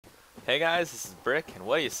Hey guys, this is Brick, and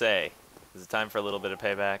what do you say? Is it time for a little bit of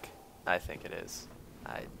payback? I think it is.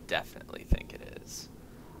 I definitely think it is.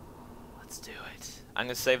 Let's do it. I'm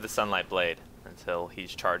gonna save the Sunlight Blade until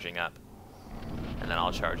he's charging up. And then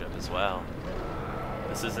I'll charge up as well.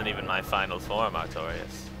 This isn't even my final form,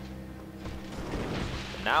 Artorias.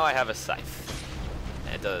 But now I have a scythe.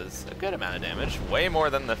 And it does a good amount of damage. Way more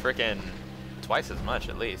than the frickin' twice as much,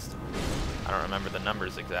 at least. I don't remember the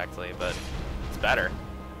numbers exactly, but it's better.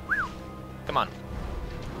 Come on.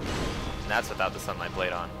 And that's without the Sunlight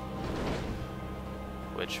Blade on.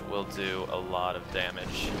 Which will do a lot of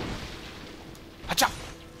damage. Hacha!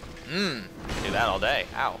 Do that all day.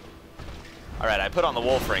 Ow. Alright, I put on the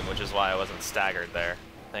wolf ring, which is why I wasn't staggered there.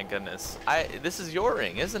 Thank goodness. This is your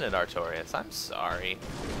ring, isn't it, Artorias? I'm sorry.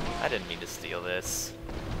 I didn't mean to steal this.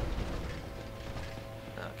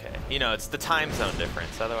 Okay. You know, it's the time zone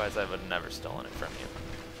difference. Otherwise, I would have never stolen it from you.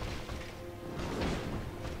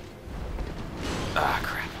 Ah,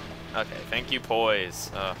 crap. Okay, thank you,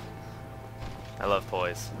 Poise. I love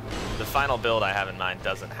Poise. The final build I have in mind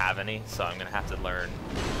doesn't have any, so I'm going to have to learn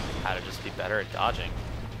how to just be better at dodging.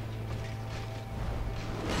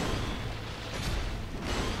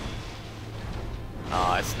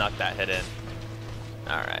 Oh, I snuck that hit in.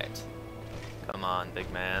 Alright. Come on,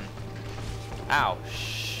 big man. Ow,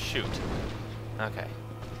 shoot. Okay.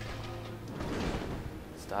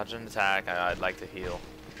 Let's dodge an attack. I'd like to heal.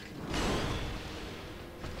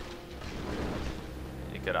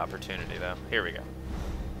 Good opportunity though. Here we go.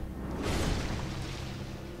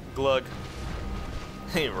 Glug.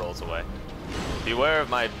 He rolls away. Beware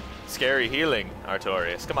of my scary healing,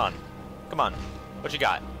 Artorias. Come on. Come on. What you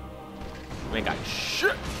got? We ain't got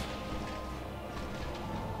shit.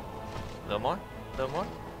 A little more? A little more?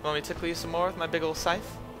 Want me to tickle you some more with my big ol'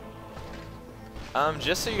 scythe?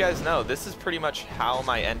 Just so you guys know, this is pretty much how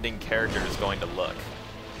my ending character is going to look.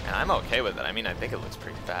 And I'm okay with it. I mean, I think it looks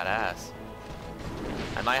pretty badass.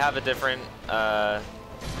 I might have a different, I'll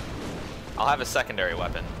have a secondary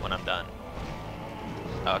weapon when I'm done.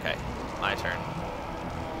 Okay, my turn.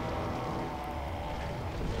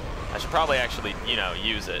 I should probably actually, you know,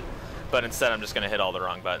 use it, but instead I'm just gonna hit all the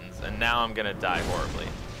wrong buttons, and now I'm gonna die horribly,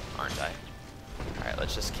 aren't I? Alright,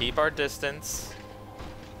 let's just keep our distance.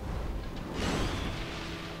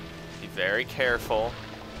 Be very careful.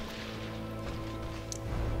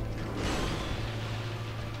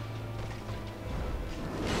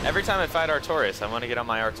 Every time I fight Artorias, I want to get on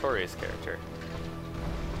my Artorias character.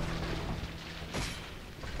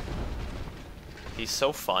 He's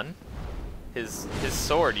so fun. His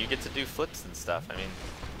sword, you get to do flips and stuff. I mean,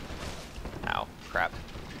 ow, crap.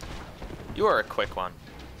 You are a quick one.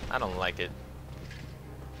 I don't like it.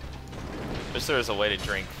 Wish there was a way to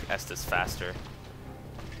drink Estus faster.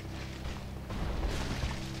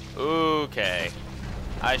 Okay.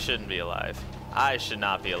 I shouldn't be alive. I should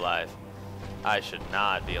not be alive. I should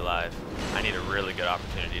not be alive. I need a really good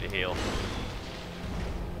opportunity to heal.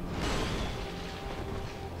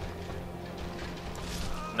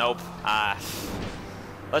 Nope.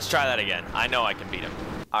 Let's try that again. I know I can beat him.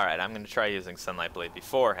 Alright, I'm going to try using Sunlight Blade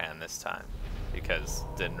beforehand this time, because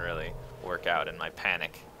it didn't really work out in my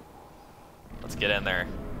panic. Let's get in there,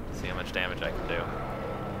 see how much damage I can do.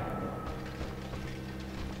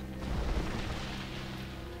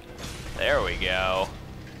 There we go.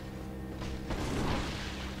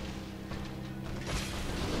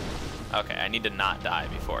 Okay, I need to not die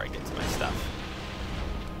before I get to my stuff.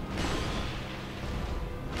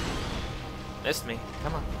 Missed me.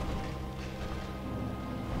 Come on.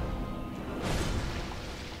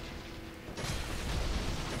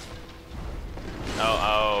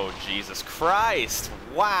 Oh, Jesus Christ!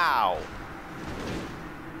 Wow!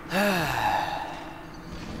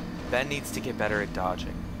 Ben needs to get better at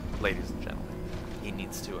dodging, ladies and gentlemen. He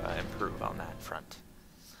needs to improve on that front.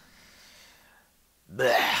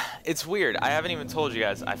 Blech. It's weird. I haven't even told you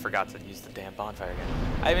guys. I forgot to use the damn bonfire again.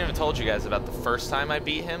 I haven't even told you guys about the first time I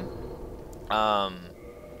beat him. I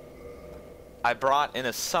brought in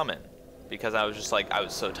a summon because I was just like, I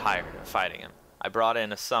was so tired of fighting him. I brought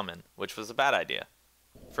in a summon, which was a bad idea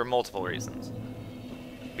for multiple reasons.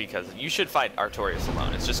 Because you should fight Artorias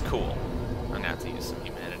alone. It's just cool. I'm gonna have to use some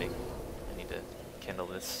humanity. I need to kindle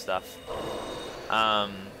this stuff.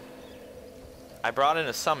 I brought in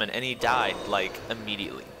a summon and he died like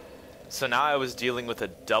immediately. So now I was dealing with a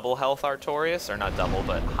double health Artorias, or not double,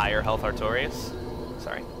 but higher health Artorias.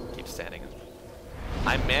 Sorry, keep standing.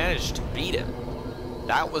 I managed to beat him.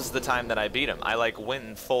 That was the time that I beat him. I like went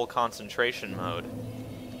in full concentration mode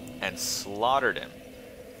and slaughtered him.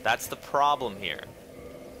 That's the problem here.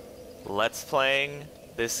 Let's playing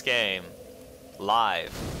this game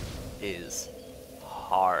live is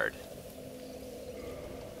hard.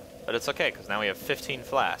 But it's okay, because now we have 15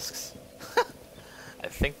 flasks. I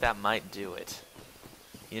think that might do it.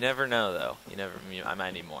 You never know, though. I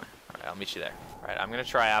might need more. Alright, I'll meet you there. Alright, I'm going to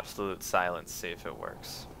try absolute silence, see if it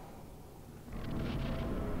works.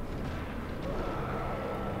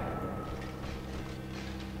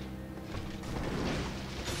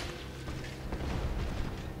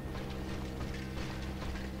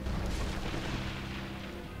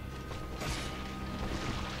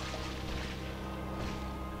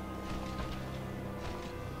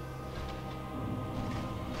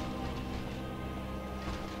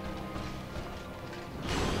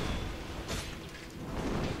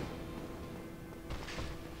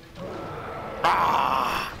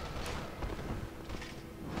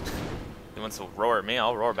 He wants to roar at me,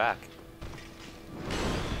 I'll roar back.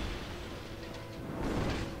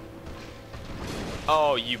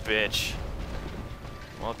 Oh, you bitch.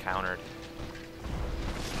 Well countered.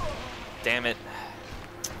 Damn it.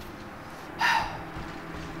 I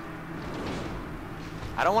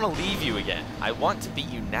don't want to leave you again. I want to beat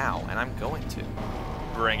you now, and I'm going to.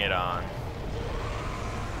 Bring it on.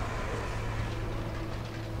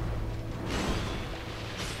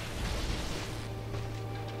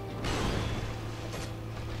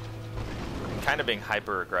 Kind of being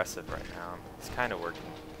hyper aggressive right now. It's kind of working.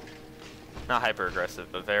 Not hyper aggressive,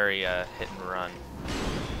 but very hit and run.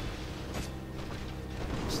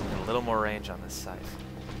 Just need a little more range on this side.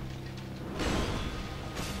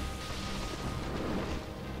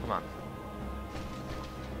 Come on.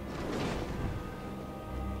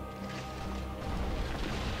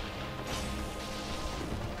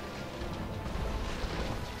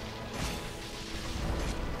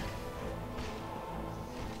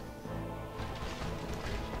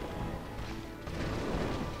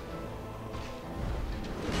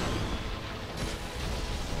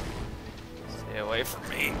 Away from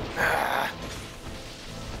me.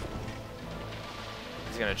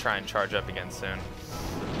 He's gonna try and charge up again soon.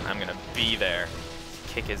 I'm gonna be there.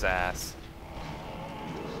 Kick his ass.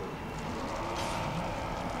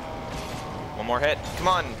 One more hit. Come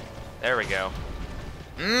on. There we go.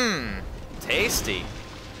 Mmm. Tasty.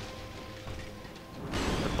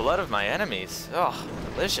 The blood of my enemies. Oh,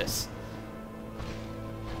 delicious.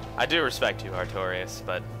 I do respect you, Artorias,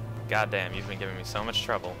 but goddamn, you've been giving me so much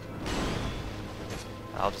trouble.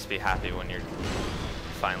 I'll just be happy when you're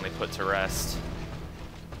finally put to rest.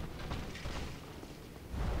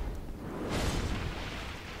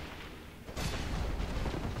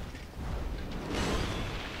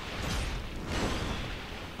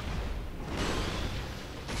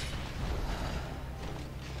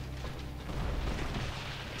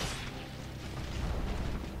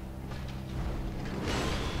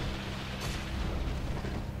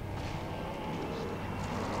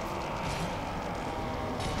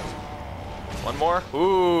 One more?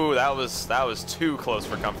 Ooh, that was too close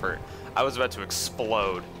for comfort. I was about to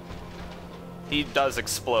explode. He does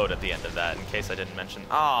explode at the end of that, in case I didn't mention.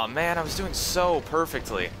 Aw, man, I was doing so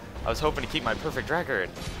perfectly. I was hoping to keep my perfect record.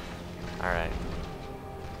 Alright.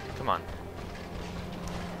 Come on.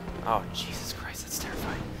 Oh, Jesus Christ, that's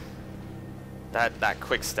terrifying. That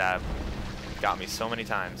quick stab got me so many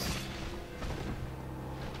times.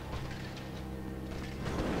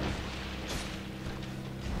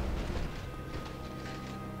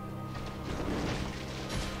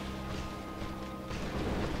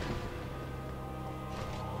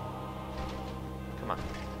 Come on.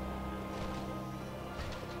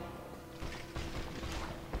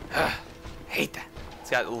 Hate that.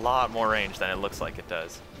 It's got a lot more range than it looks like it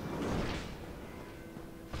does.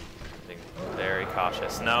 Being very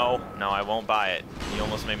cautious. No, I won't buy it. You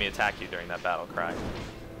almost made me attack you during that battle cry.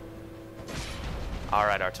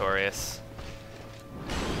 Alright, Artorias.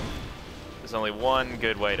 There's only one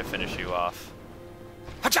good way to finish you off.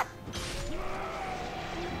 Hachop!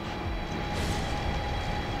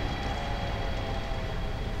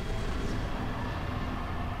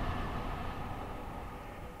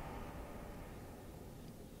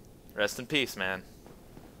 Rest in peace, man.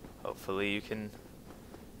 Hopefully you can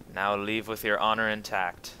now leave with your honor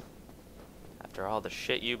intact. After all the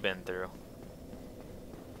shit you've been through.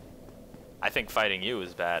 I think fighting you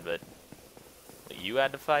was bad, but what you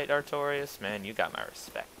had to fight, Artorias, man, you got my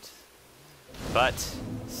respect. But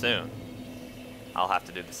soon, I'll have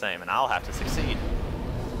to do the same, and I'll have to succeed.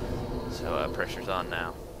 So pressure's on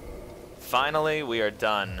now. Finally, we are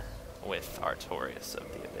done with Artorias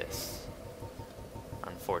of the Abyss.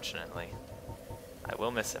 Unfortunately, I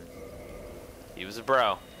will miss him. He was a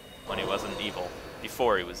bro when he wasn't evil.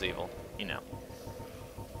 Before he was evil, you know.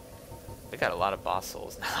 I got a lot of boss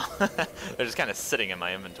souls now. They're just kind of sitting in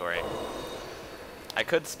my inventory. I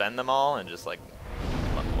could spend them all and just like,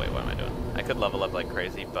 wait, could level up like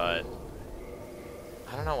crazy, but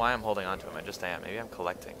I don't know why I'm holding on to him. I just am. Maybe I'm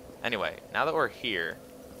collecting. Anyway, now that we're here,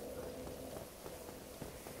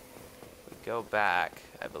 we go back,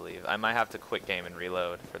 I believe. I might have to quit game and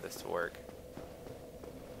reload for this to work.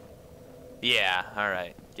 Yeah,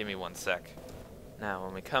 alright. Give me 1 sec. Now,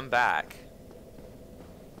 when we come back,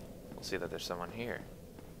 we'll see that there's someone here.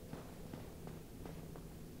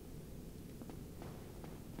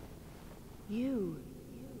 You.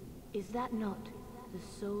 Is that not the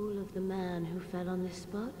soul of the man who fell on this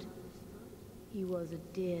spot? He was a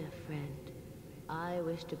dear friend. I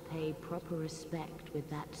wish to pay proper respect with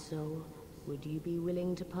that soul. Would you be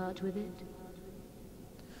willing to part with it?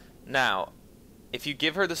 Now, if you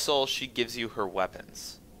give her the soul, she gives you her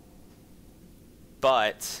weapons.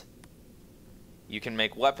 But you can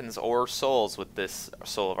make weapons or souls with this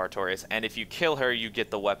soul of Artorias, and if you kill her, you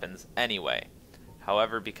get the weapons anyway.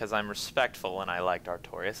 However, because I'm respectful and I liked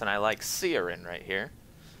Artorias and I like Ciaran right here,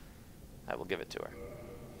 I will give it to her.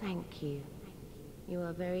 Thank you. You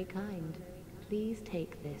are very kind. Please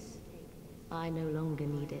take this. I no longer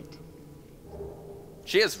need it.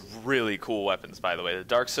 She has really cool weapons, by the way. The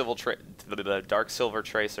Dark Silver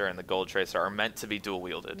Tracer and the Gold Tracer are meant to be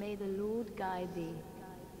dual-wielded. May the Lord guide thee.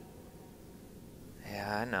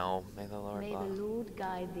 Yeah, I know. May the Lord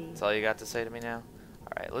guide thee. That's all you got to say to me now?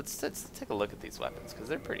 Alright, let's take a look at these weapons, because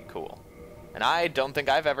they're pretty cool. And I don't think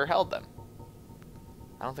I've ever held them.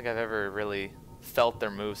 I don't think I've ever really felt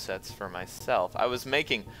their movesets for myself. I was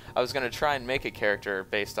going to try and make a character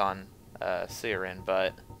based on Ciaran,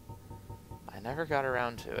 but I never got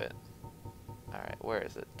around to it. Alright, where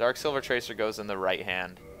is it? Dark Silver Tracer goes in the right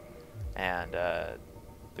hand, and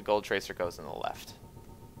the Gold Tracer goes in the left.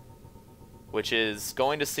 Which is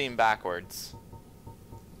going to seem backwards,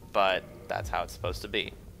 but that's how it's supposed to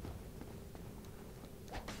be.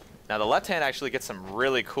 Now the left hand actually gets some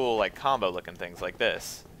really cool like combo looking things like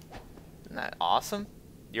this. Isn't that awesome?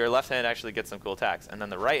 Your left hand actually gets some cool attacks, and then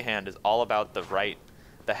the right hand is all about the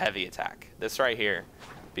heavy attack. This right here,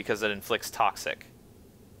 because it inflicts toxic.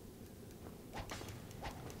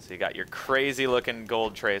 So you got your crazy looking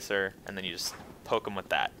Gold Tracer, and then you just poke them with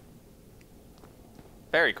that.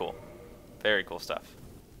 Very cool. Very cool stuff.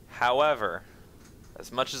 However,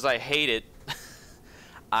 as much as I hate it,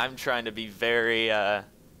 I'm trying to be very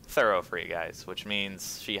thorough for you guys, which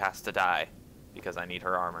means she has to die because I need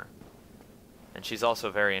her armor. And she's also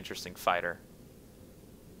a very interesting fighter.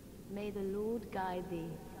 May the Lord guide thee.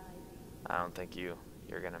 I don't think you're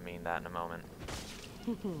gonna mean that in a moment.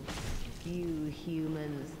 You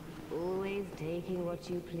humans, always taking what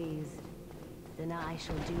you please. Then I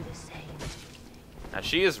shall do the same. Now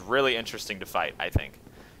she is really interesting to fight, I think.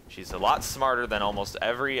 She's a lot smarter than almost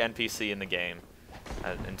every NPC in the game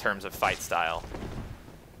in terms of fight style.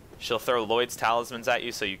 She'll throw Lloyd's talismans at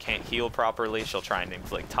you so you can't heal properly. She'll try and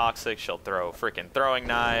inflict toxic. She'll throw freaking throwing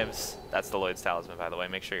knives. That's the Lloyd's talisman, by the way.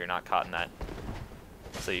 Make sure you're not caught in that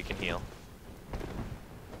so you can heal.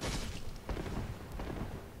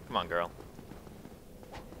 Come on, girl.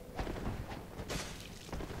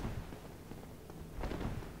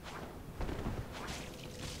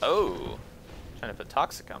 Oh, trying to put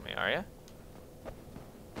toxic on me, are you?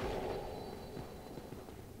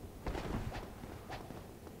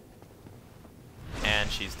 And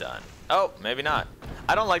she's done. Oh, maybe not.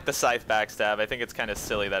 I don't like the scythe backstab. I think it's kind of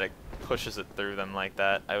silly that it pushes it through them like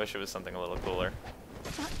that. I wish it was something a little cooler.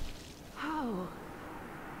 How?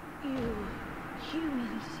 You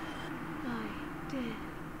humans, my dear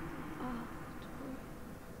Artorias.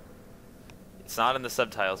 It's not in the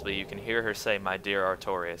subtitles, but you can hear her say, "My dear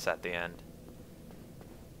Artorias," at the end.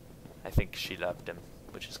 I think she loved him,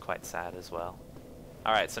 which is quite sad as well.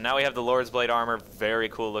 Alright, so now we have the Lord's Blade armor. Very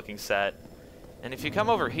cool looking set. And if you come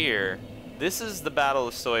over here, this is the Battle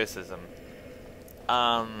of Stoicism.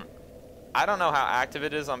 I don't know how active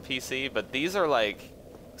it is on PC, but these are like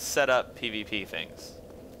set up PvP things.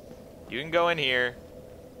 You can go in here.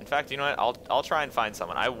 In fact, you know what? I'll try and find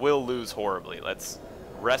someone. I will lose horribly. Let's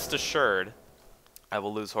rest assured I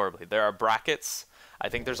will lose horribly. There are brackets. I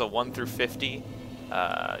think there's a 1 through 50. You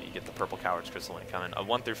get the purple coward's crystal when you come in. A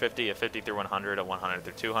 1 through 50, a 50 through 100, a 100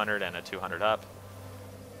 through 200, and a 200 up.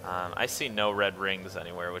 I see no red rings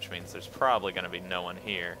anywhere, which means there's probably going to be no one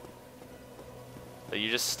here. But you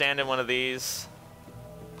just stand in one of these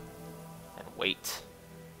and wait.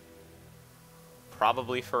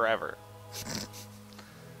 Probably forever.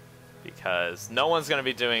 Because no one's going to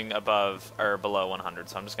be doing above or below 100,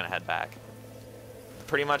 so I'm just going to head back.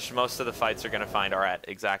 Pretty much most of the fights you're going to find are at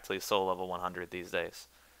exactly soul level 100 these days.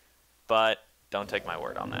 But don't take my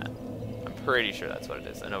word on that. I'm pretty sure that's what it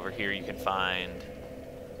is. And over here you can find...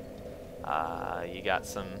 you got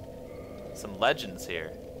some some legends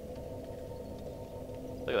here.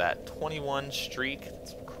 Look at that, 21 streak.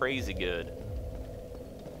 That's crazy good.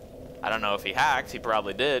 I don't know if he hacked. He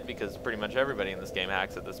probably did, because pretty much everybody in this game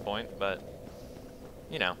hacks at this point, but,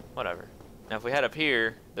 you know, whatever. Now, if we head up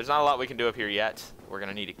here, there's not a lot we can do up here yet. We're going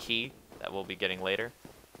to need a key that we'll be getting later.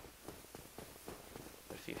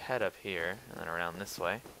 But if you head up here, and then around this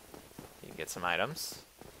way, you can get some items.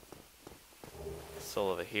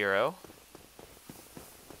 Soul of a Hero.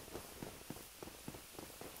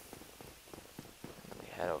 And we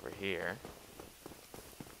head over here.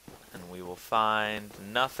 And we will find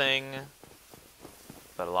nothing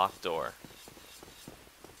but a locked door,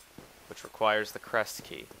 which requires the crest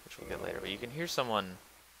key, which we'll get later. But you can hear someone,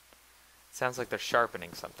 it sounds like they're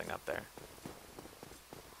sharpening something up there.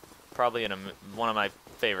 Probably in one of my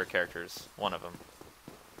favorite characters, one of them.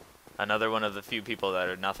 Another one of the few people that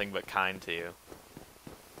are nothing but kind to you.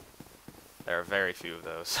 There are very few of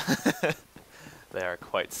those. They are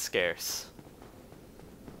quite scarce.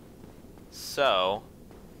 So,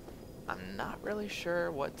 I'm not really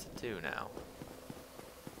sure what to do now.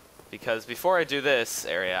 Because before I do this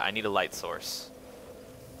area, I need a light source.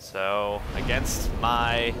 So, against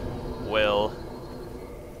my will,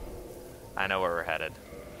 I know where we're headed.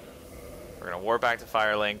 We're going to warp back to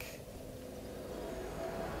Firelink.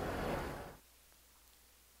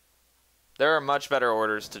 There are much better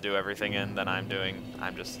orders to do everything in than I'm doing.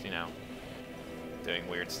 I'm just, you know, doing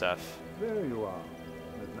weird stuff. There you are.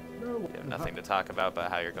 You have nothing to talk about but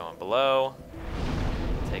how you're going below.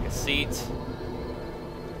 Take a seat.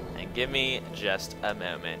 And give me just a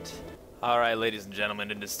moment. Alright, ladies and gentlemen,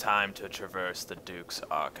 it is time to traverse the Duke's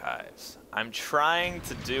archives. I'm trying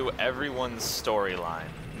to do everyone's storyline,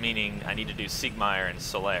 meaning I need to do Siegmeyer and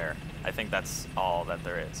Solaire. I think that's all that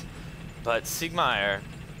there is. But Siegmeyer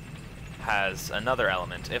has another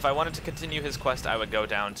element. If I wanted to continue his quest, I would go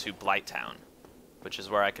down to Blighttown, which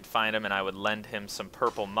is where I could find him, and I would lend him some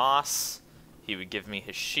purple moss. He would give me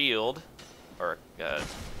his shield, or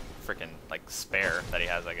freaking like spare that he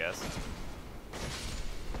has, I guess,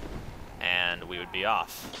 and we would be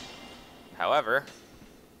off. However,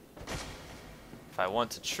 if I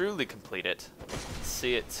want to truly complete it,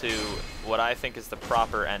 see it to what I think is the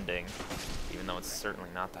proper ending, even though it's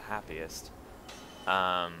certainly not the happiest,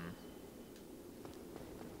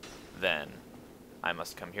 then I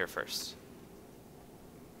must come here first.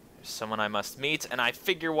 There's someone I must meet, and I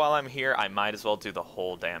figure while I'm here, I might as well do the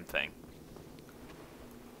whole damn thing.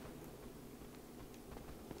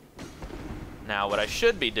 Now, what I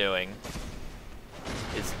should be doing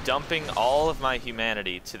is dumping all of my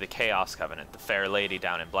humanity to the Chaos Covenant, the fair lady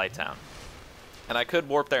down in Blighttown. And I could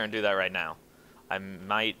warp there and do that right now. I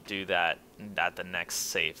might do that at the next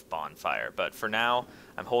safe bonfire, but for now,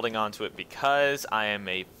 I'm holding on to it because I am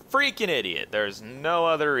a freaking idiot. There's no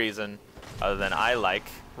other reason other than I like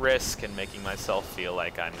risk and making myself feel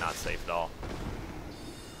like I'm not safe at all.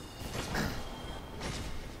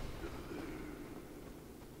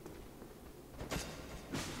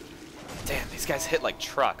 Damn, these guys hit like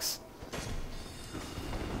trucks.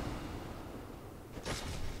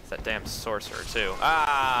 It's that damn sorcerer too.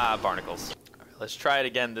 Ah, barnacles. All right, let's try it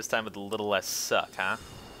again, this time with a little less suck, huh?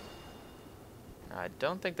 Now, I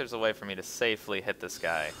don't think there's a way for me to safely hit this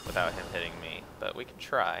guy without him hitting me, but we can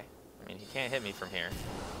try. I mean, he can't hit me from here.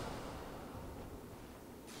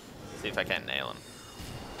 See if I can't nail him.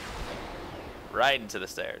 Right into the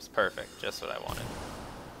stairs. Perfect. Just what I wanted.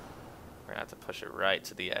 We're gonna have to push it right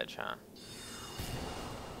to the edge, huh?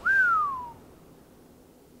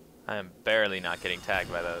 I am barely not getting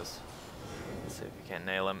tagged by those. Let's see if we can't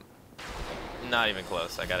nail him. Not even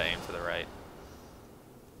close. I gotta aim to the right.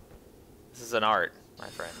 This is an art, my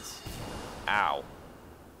friends. Ow.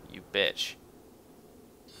 You bitch.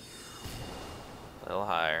 A little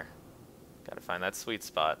higher. Gotta find that sweet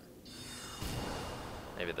spot.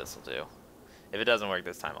 Maybe this will do. If it doesn't work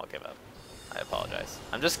this time, I'll give up. I apologize.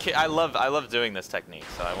 I'm just I love doing this technique,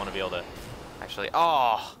 so I want to be able to actually.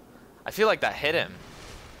 Oh, I feel like that hit him,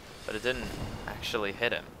 but it didn't actually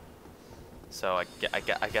hit him. So I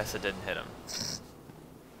guess it didn't hit him.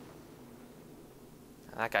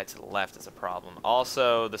 That guy to the left is a problem.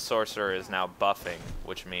 Also, the sorcerer is now buffing,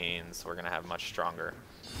 which means we're gonna have much stronger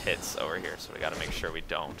hits over here. So we gotta make sure we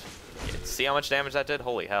don't. See how much damage that did?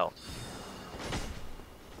 Holy hell.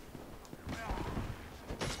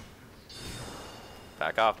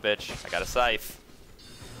 Back off, bitch. I got a scythe.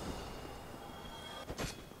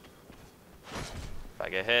 If I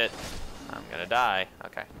get hit, I'm gonna die.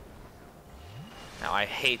 Okay. Now, I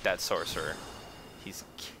hate that sorcerer. He's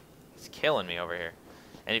killing me over here.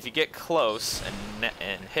 And if you get close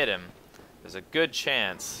and hit him, there's a good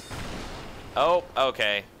chance Oh,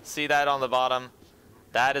 okay. See that on the bottom?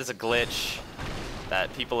 That is a glitch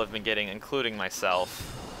that people have been getting, including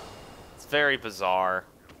myself. It's very bizarre.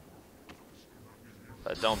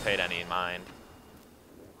 But don't pay it any mind.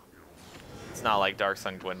 It's not like Dark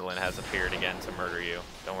Sun Gwendolyn has appeared again to murder you.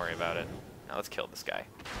 Don't worry about it. Now let's kill this guy.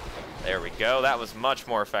 There we go. That was much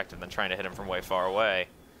more effective than trying to hit him from way far away.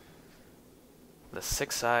 The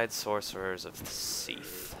Six-Eyed Sorcerers of the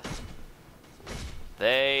Seath.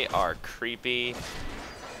 They are creepy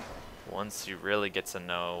once you really get to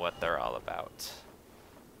know what they're all about.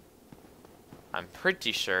 I'm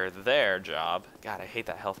pretty sure their job... God, I hate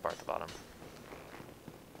that health bar at the bottom.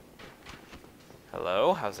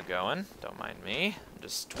 Hello, how's it going? Don't mind me. I'm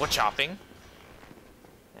just chopping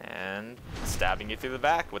and stabbing you through the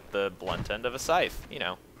back with the blunt end of a scythe. You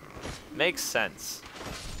know, makes sense.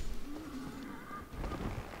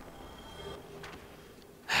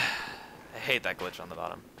 I hate that glitch on the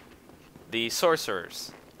bottom. The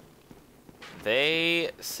sorcerers.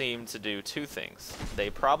 They seem to do two things. They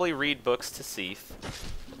probably read books to Seath,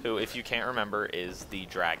 who, if you can't remember, is the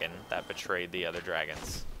dragon that betrayed the other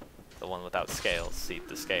dragons. The one without scales, Seath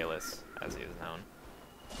the Scaleless, as he is known.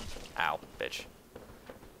 Ow, bitch.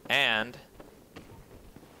 And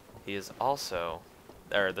he is also,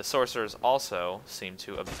 or the sorcerers also seem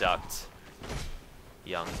to abduct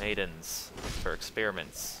young maidens for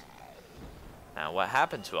experiments. Now, what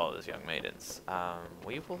happened to all those young maidens?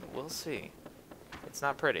 We'll see. It's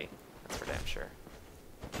not pretty, that's for damn sure.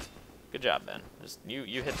 Good job, Ben. Just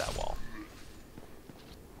you hit that wall.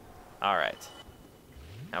 All right.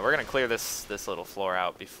 Now we're gonna clear this little floor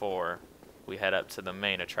out before we head up to the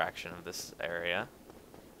main attraction of this area.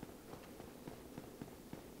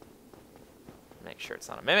 Make sure it's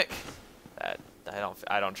not a mimic. That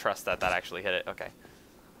I don't trust that actually hit it. Okay.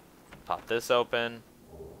 Pop this open.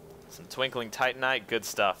 Some Twinkling Titanite, good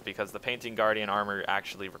stuff, because the Painting Guardian armor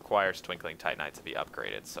actually requires Twinkling Titanite to be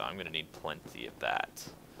upgraded, so I'm gonna need plenty of that.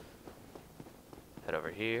 Head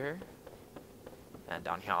over here. And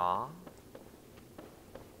down here.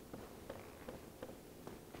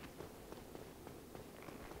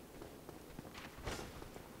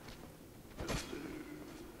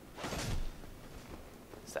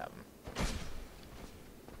 Stab him.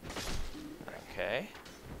 Okay.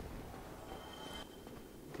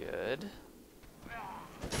 Good.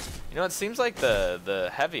 You know, it seems like the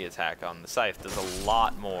heavy attack on the scythe does a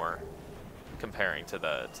lot more comparing to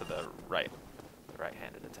the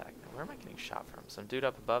right-handed attack. Now, where am I getting shot from? Some dude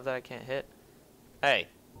up above that I can't hit? Hey.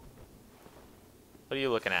 What are you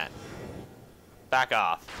looking at? Back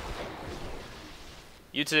off.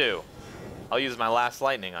 You too. I'll use my last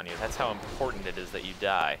lightning on you. That's how important it is that you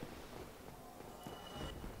die.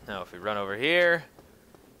 Now, if we run over here,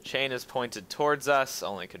 chain is pointed towards us,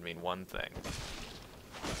 only could mean one thing.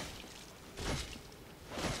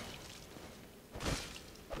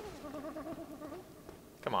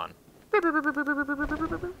 Come on.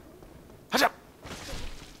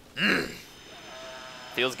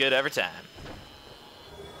 Feels good every time.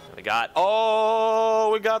 We got,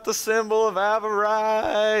 we got the symbol of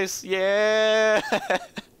avarice. Yeah.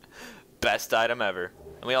 Best item ever.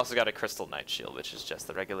 And we also got a crystal knight shield, which is just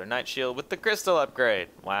the regular knight shield with the crystal upgrade.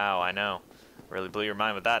 Wow, I know. Really blew your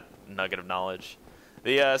mind with that nugget of knowledge.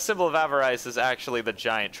 The symbol of avarice is actually the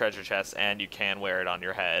giant treasure chest, and you can wear it on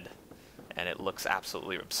your head. And it looks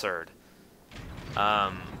absolutely absurd.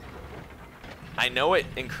 I know it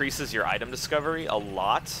increases your item discovery a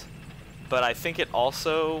lot, but I think it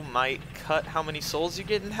also might cut how many souls you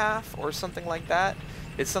get in half, or something like that.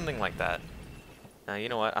 It's something like that. Now, you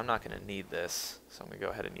know what? I'm not going to need this, so I'm going to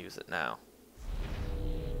go ahead and use it now.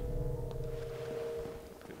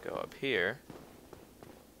 We go up here.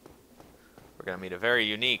 We're going to meet a very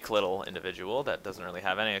unique little individual that doesn't really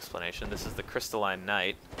have any explanation. This is the Crystalline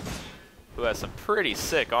Knight, who has some pretty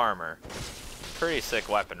sick armor. Pretty sick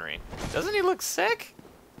weaponry. Doesn't he look sick?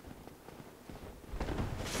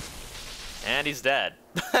 And he's dead.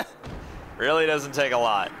 Really doesn't take a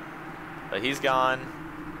lot. But he's gone.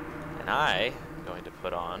 And I'm going to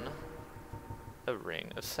put on a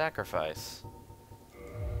Ring of Sacrifice.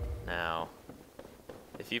 Now,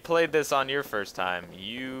 if you played this on your first time,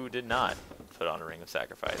 you did not put on a Ring of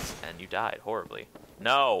Sacrifice, and you died horribly.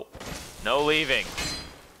 No! No leaving!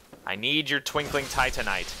 I need your Twinkling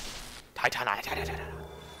Titanite. Titanite!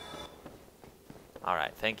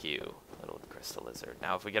 Alright, thank you, little crystal lizard.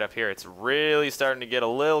 Now, if we get up here, it's really starting to get a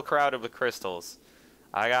little crowded with crystals.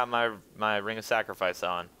 I got my Ring of Sacrifice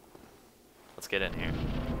on. Let's get in here.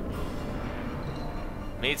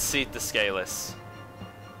 Meet Seath the Scaleless.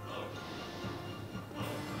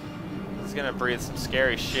 He's gonna breathe some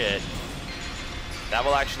scary shit. That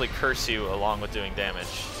will actually curse you along with doing damage.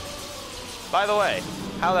 By the way,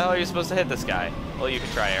 how the hell are you supposed to hit this guy? Well, you can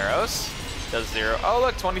try arrows. Does 0. Oh,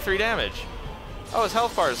 look, 23 damage. Oh, his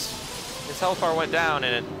health bar went down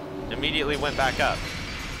and it immediately went back up.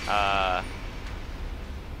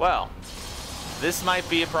 Well, this might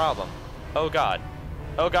be a problem. Oh god.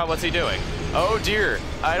 Oh god, what's he doing? Oh dear,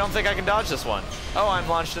 I don't think I can dodge this one. Oh, I'm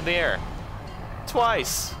launched in the air.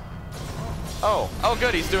 Twice. Oh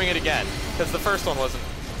good, he's doing it again. Because the first one wasn't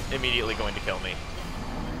immediately going to kill me.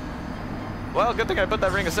 Well, good thing I put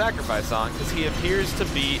that Ring of Sacrifice on, because he appears to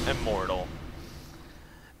be immortal.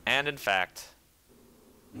 And in fact,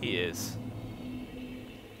 he is.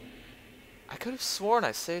 I could have sworn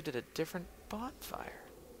I saved at a different bonfire.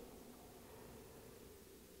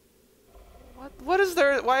 What is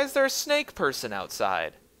there? Why is there a snake person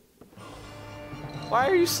outside? Why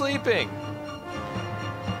are you sleeping?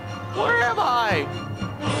 Where am I?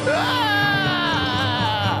 Ah!